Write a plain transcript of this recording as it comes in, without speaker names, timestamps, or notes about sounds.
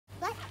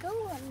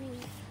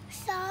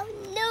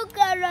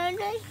got a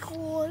nice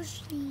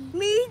horsey.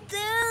 Me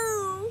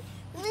too.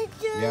 Me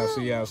too. Y'all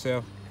see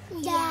yourself?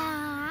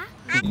 Yeah.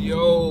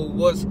 Yo,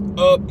 what's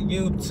up,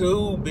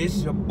 YouTube?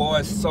 It's your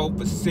boy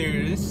Sofa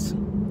Serious,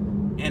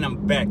 and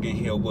I'm back in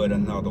here with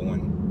another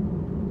one.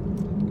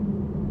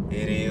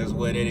 It is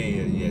what it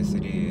is. Yes,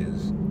 it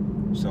is.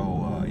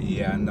 So,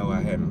 yeah, I know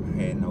I haven't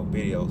had no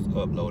videos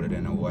uploaded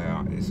in a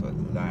while. It's a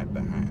lot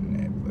behind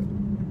that, but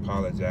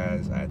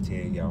apologize. I'll tell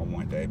y'all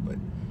one day, but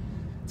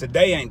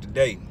today ain't the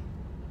day.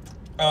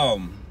 I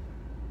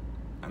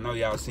know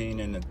y'all seen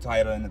in the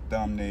title and the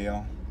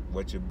thumbnail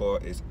what your boy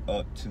is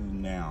up to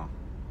now.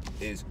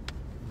 It's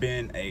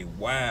been a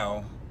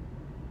while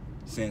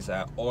since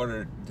I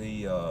ordered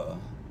the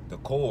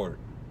cord,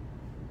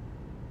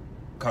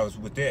 cause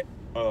with that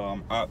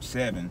Op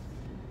 7,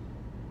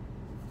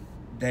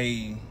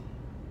 they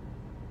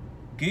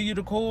give you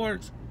the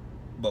cords,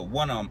 but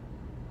one of them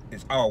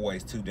is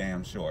always too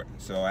damn short.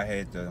 So I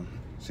had to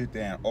sit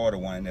there and order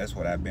one, and that's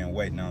what I've been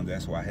waiting on.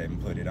 That's why I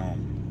haven't put it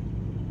on.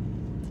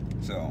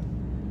 So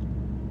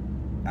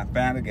I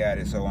finally got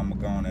it, so I'm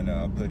going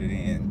to put it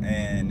in.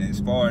 And as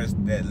far as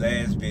that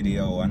last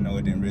video, I know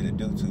it didn't really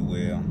do too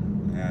well.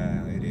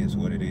 It is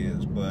what it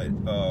is. But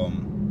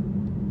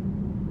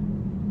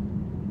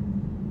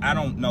I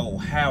don't know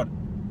how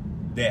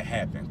that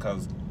happened,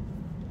 because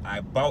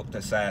I bought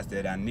the size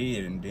that I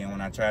needed, and then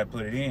when I tried to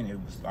put it in, it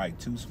was like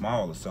too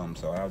small or something.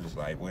 So I was just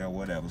like, well,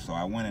 whatever. So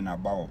I went and I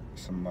bought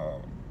some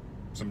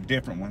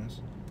different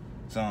ones.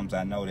 Some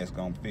I know that's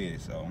gonna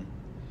fit. So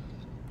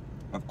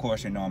of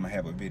course, you know I'm gonna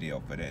have a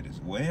video for that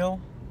as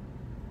well.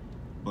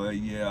 But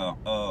yeah,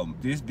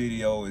 this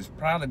video is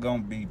probably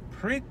gonna be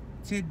pretty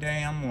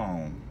damn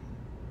long.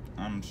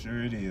 I'm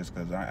sure it is,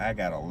 because I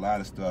got a lot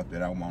of stuff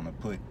that I want to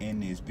put in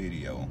this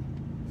video.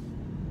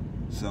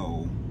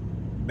 So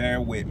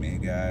bear with me,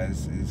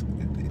 guys.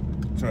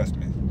 Trust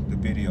me, the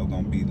video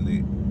gonna be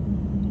lit.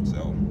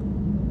 So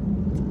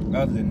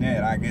other than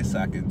that, I guess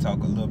I can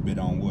talk a little bit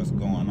on what's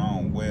going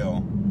on.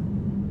 Well,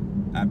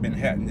 I've been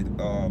having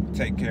to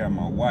take care of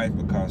my wife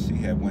because she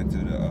had went to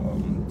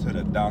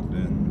the doctor.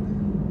 And,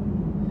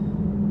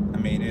 I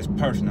mean, it's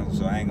personal,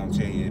 so I ain't gonna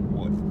tell you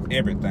what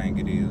everything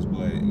it is.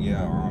 But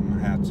yeah, I'm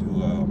gonna have to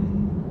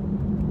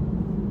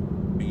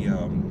be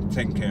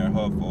taking care of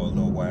her for a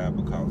little while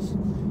because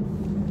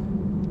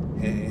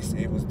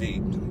it was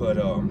deep. But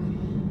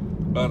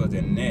other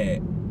than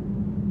that,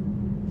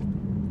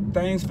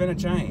 things finna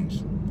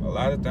change. A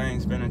lot of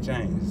things finna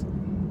change,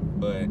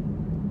 but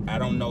I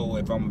don't know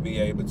if I'm gonna be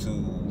able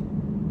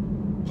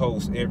to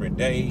post every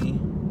day,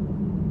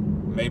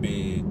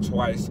 maybe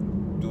twice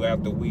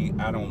throughout the week.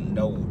 I don't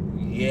know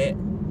yet,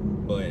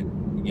 but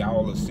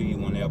y'all will see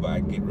whenever I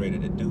get ready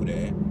to do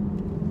that.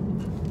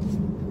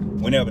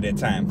 Whenever that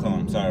time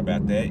comes. Sorry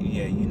about that.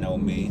 Yeah, you know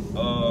me.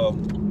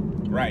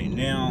 Right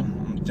now,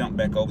 I'm gonna jump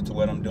back over to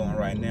what I'm doing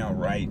right now.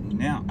 Right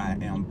now, I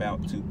am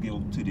about to go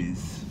to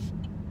this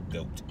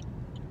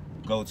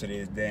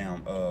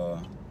damn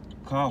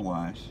car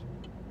wash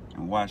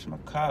and wash my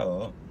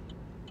car up.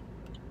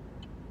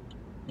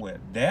 Well,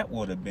 that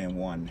would have been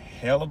one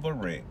hell of a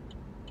wreck.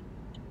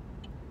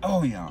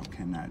 Oh, y'all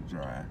cannot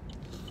drive.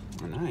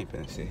 And I ain't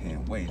finna sit here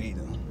and wait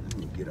either. Let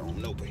me get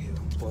on over here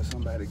before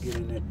somebody get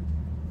in that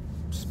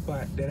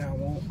spot that I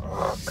want.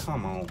 Oh,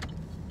 come on.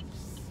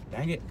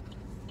 Dang it.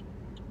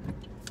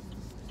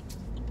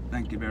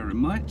 Thank you very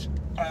much.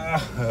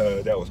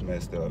 That was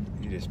messed up.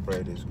 You just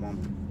sprayed this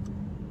woman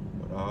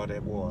with all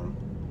that water.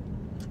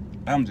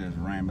 I'm just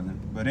rambling.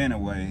 But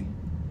anyway,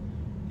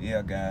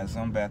 yeah, guys,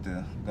 I'm about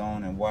to go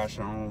on and wash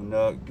her on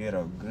up, get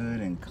her good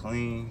and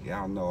clean.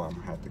 Y'all know I'm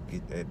gonna have to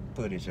get that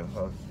footage of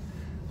her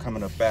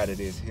coming up out of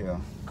this here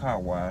car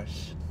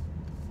wash,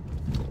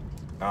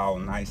 all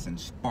nice and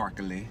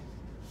sparkly.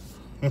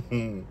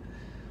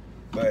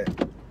 But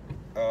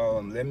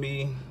let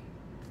me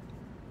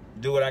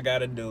do what I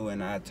gotta do,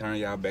 and I'll turn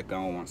y'all back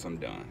on once I'm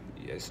done.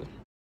 Yes, sir.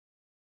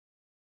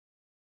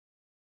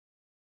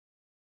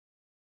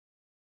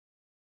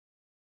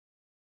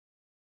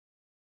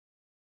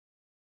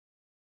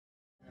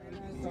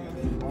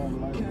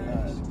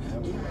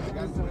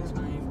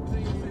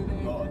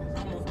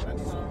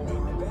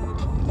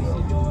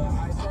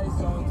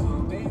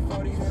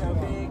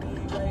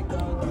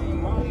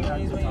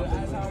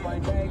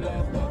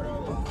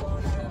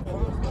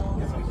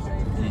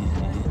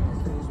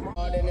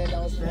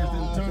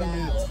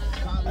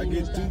 I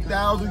get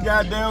 2,000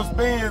 goddamn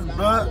spins,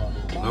 bruh.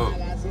 Look,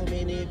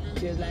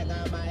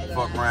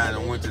 fuck around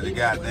and went to the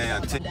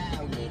goddamn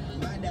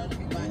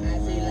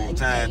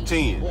time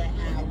 10.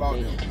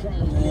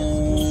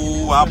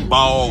 Ooh, I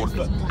balled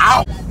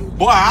out.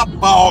 Boy, I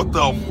balled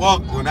the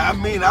fuck when I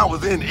mean I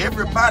was in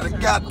everybody's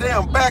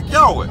goddamn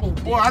backyard.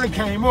 Boy, I done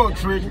came up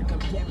tricky.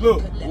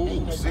 Look.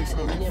 Ooh,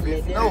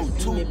 650. No,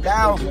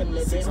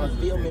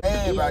 2,650.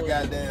 Everybody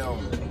goddamn.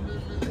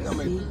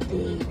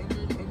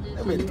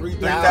 I'm at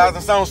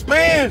 3,000 some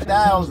spins.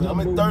 3,000. I'm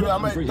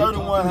at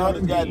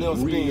 3,100 goddamn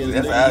spins.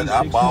 That's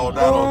how I balled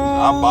out.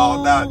 I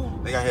balled out.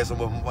 Think I had some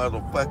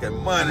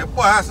motherfucking money.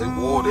 Boy, I said,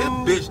 whoa, this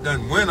bitch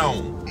done went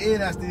on.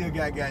 And I still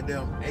got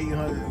goddamn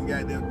 800 and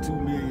goddamn 2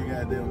 million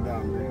goddamn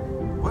dollars,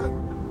 nigga. What?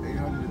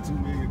 800 and 2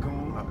 million coins.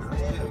 I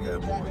still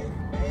got more.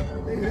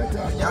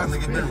 Nigga, Y'all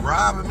niggas been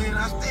robbing me and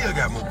I still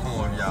got more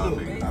coins, y'all Look,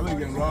 niggas. I been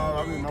getting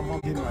robbed. I mean, my mom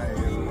getting my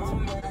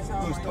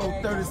ass. Look,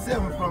 stole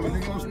 37 from me.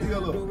 Nigga, I'm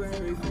still up. I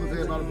was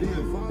there about a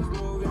billion.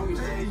 I'm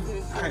telling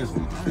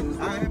you,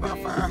 I had about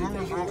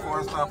 500 something before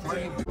I stopped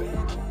playing.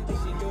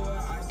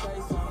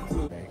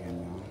 Back in,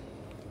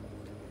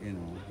 you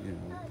know,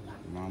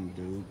 mama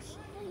dudes,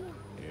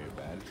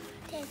 everybody.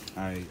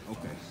 All right,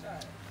 okay.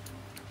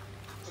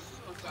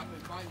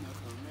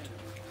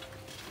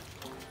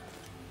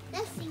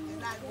 Let's see.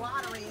 Like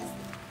water is.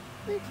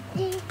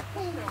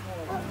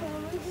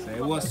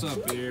 Say what's up,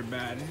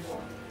 everybody.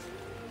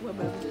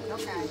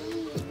 Okay.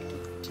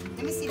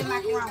 Let me see the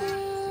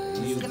macaroni.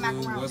 See the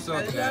macaroni. What's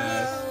up,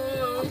 guys?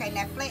 Okay,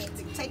 now flat.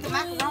 Take the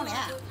macaroni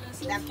out.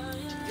 Now,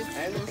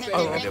 just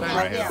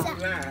right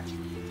here.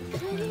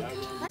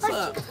 What's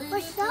up,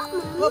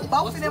 Mom? put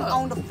both of them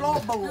on the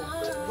floorboard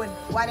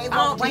while they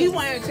Oh, walk he away.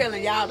 wasn't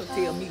telling y'all to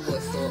tell me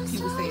what's up.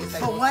 He was saying, say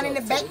Put what's one up. in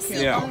the back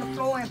seat Yeah. on the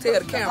floor and Tell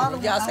put the other camera.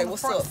 one Y'all on say, the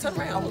what's front up? seat. Turn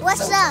around.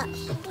 What's up?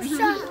 What's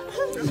up?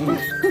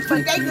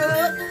 But they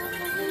good.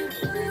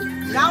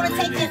 Y'all will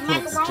take that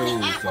macaroni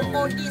out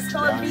before it gets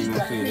started Y'all ain't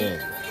gonna see being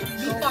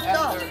that. fucked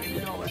up.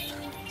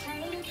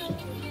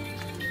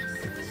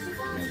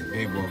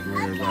 Big boy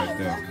grill right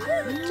there.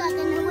 Talking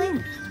to wind.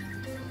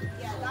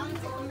 Yeah, long as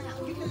take them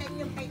out. You can let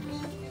them take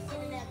these and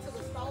send it out to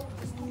the stove.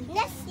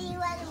 Let's see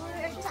what we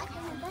were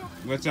talking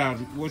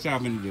about. What y'all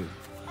finna do?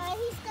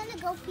 He's gonna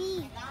go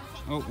pee.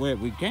 Oh, wait,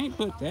 we can't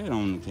put that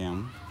on the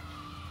camera.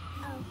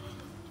 Oh.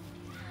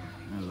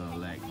 A little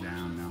lack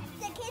down now.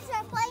 The kids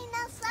are playing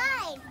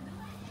outside.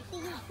 See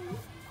you see?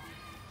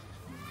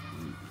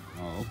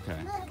 Oh,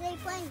 okay. Look, they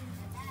playing.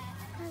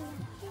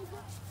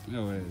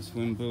 No, it's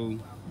swim pool.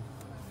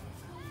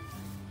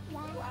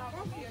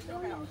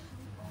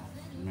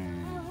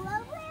 Man,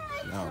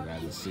 y'all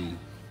got to see.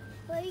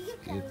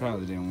 It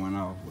probably didn't went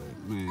off,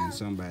 but man,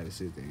 somebody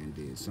sit there and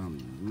did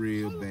something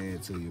real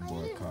bad to your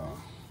boy Carl.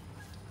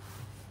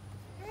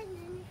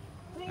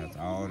 That's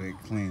all that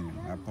cleaning.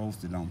 I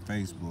posted on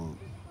Facebook,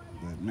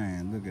 but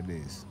man, look at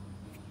this.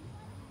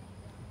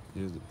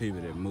 Here's the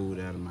people that moved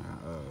out of my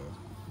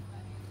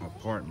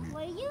apartment,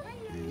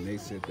 and they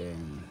sit there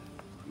and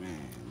man,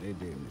 they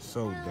did me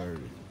so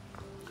dirty.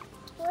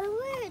 What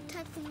were you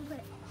talking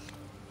about?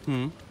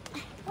 Hmm.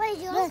 What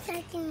are you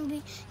talking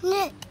about?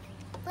 Nick,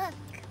 look.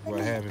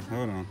 What happened?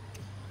 Hold on.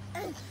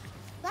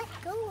 Let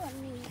go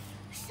of me.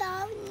 So,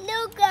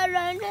 look at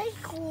the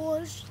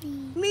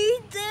squishy. Me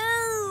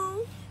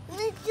too.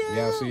 Me too.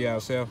 Y'all see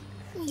yourself?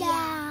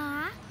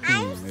 Yeah.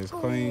 I'm It's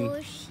clean.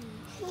 squishy.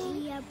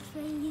 Yeah,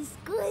 pretty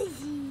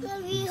squishy.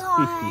 Very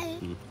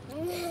hard.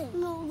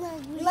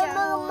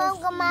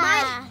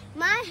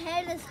 My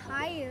head is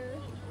higher.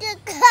 The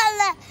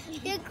color.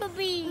 It could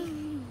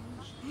be.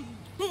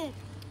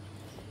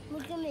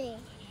 Look at me.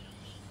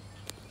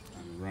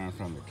 Run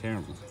from the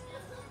camera.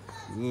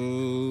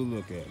 Ooh,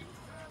 look at it.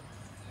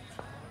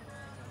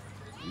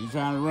 You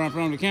trying to run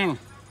from the camera?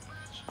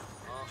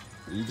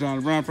 You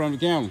trying to run from the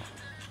camera?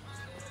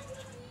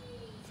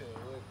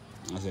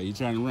 I said, you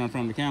trying to run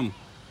from the camera?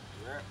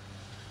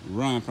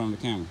 Run from the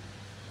camera.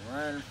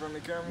 Running from the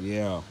camera?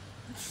 Yeah.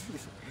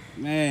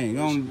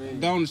 Man,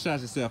 don't shout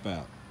yourself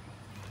out.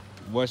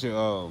 What's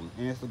your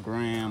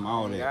Instagram,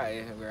 all that? I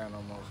ain't got Instagram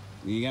no more.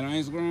 You ain't got no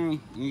Instagram?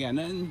 You ain't got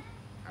nothing?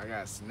 I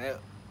got Snap.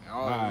 I don't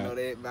Alright. even know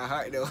that by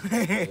heart though.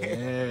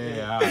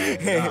 Yeah,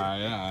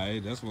 all right.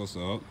 That's what's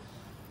up.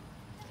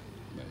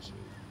 That shit.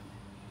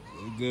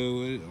 We good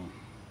with it.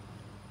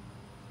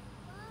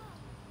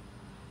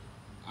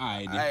 All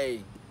right, then.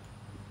 Hey,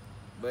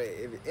 but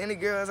if any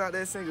girls out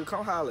there single,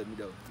 come holler at me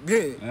though.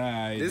 All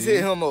right, Just then.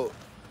 hit him up,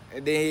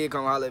 and then he'll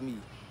come holler at me.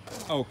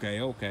 Okay.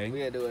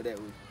 We'll do it that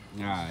way.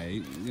 All right,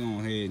 you go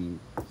ahead and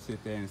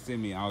sit there and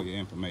send me all your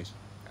information.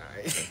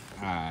 Alright.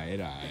 All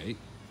right.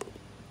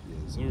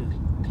 Yes, sir.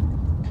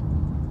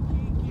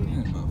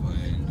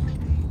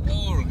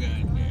 Oh,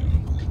 God.